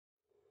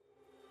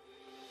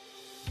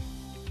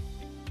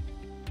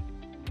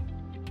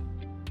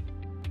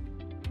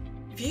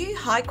View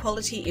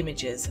high-quality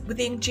images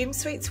within GIM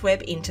Suite's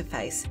web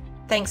interface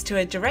thanks to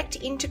a direct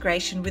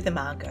integration with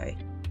Imago,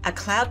 a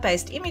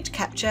cloud-based image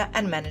capture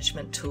and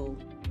management tool.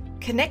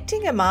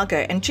 Connecting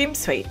Imago and GIM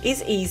Suite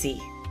is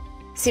easy.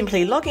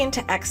 Simply log in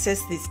to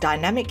access this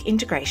dynamic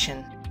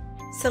integration.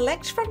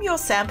 Select from your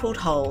sampled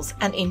holes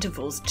and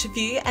intervals to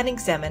view and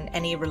examine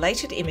any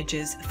related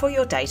images for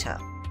your data.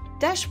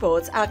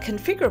 Dashboards are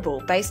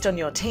configurable based on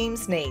your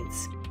team's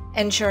needs,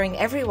 ensuring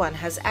everyone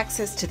has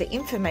access to the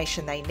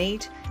information they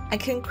need and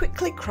can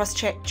quickly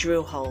cross-check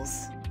drill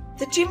holes.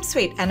 The GIM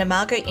Suite and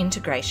Imago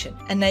integration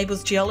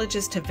enables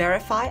geologists to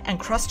verify and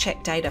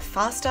cross-check data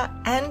faster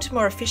and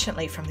more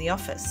efficiently from the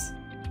office.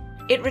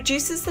 It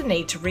reduces the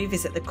need to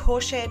revisit the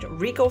core shed,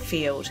 rig or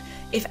field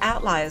if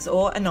outliers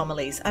or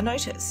anomalies are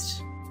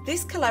noticed.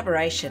 This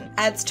collaboration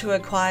adds to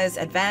Acquire's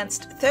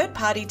advanced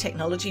third-party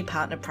technology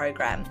partner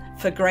program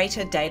for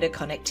greater data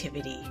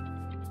connectivity.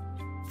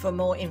 For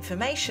more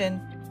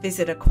information,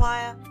 visit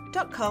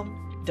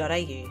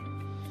acquire.com.au.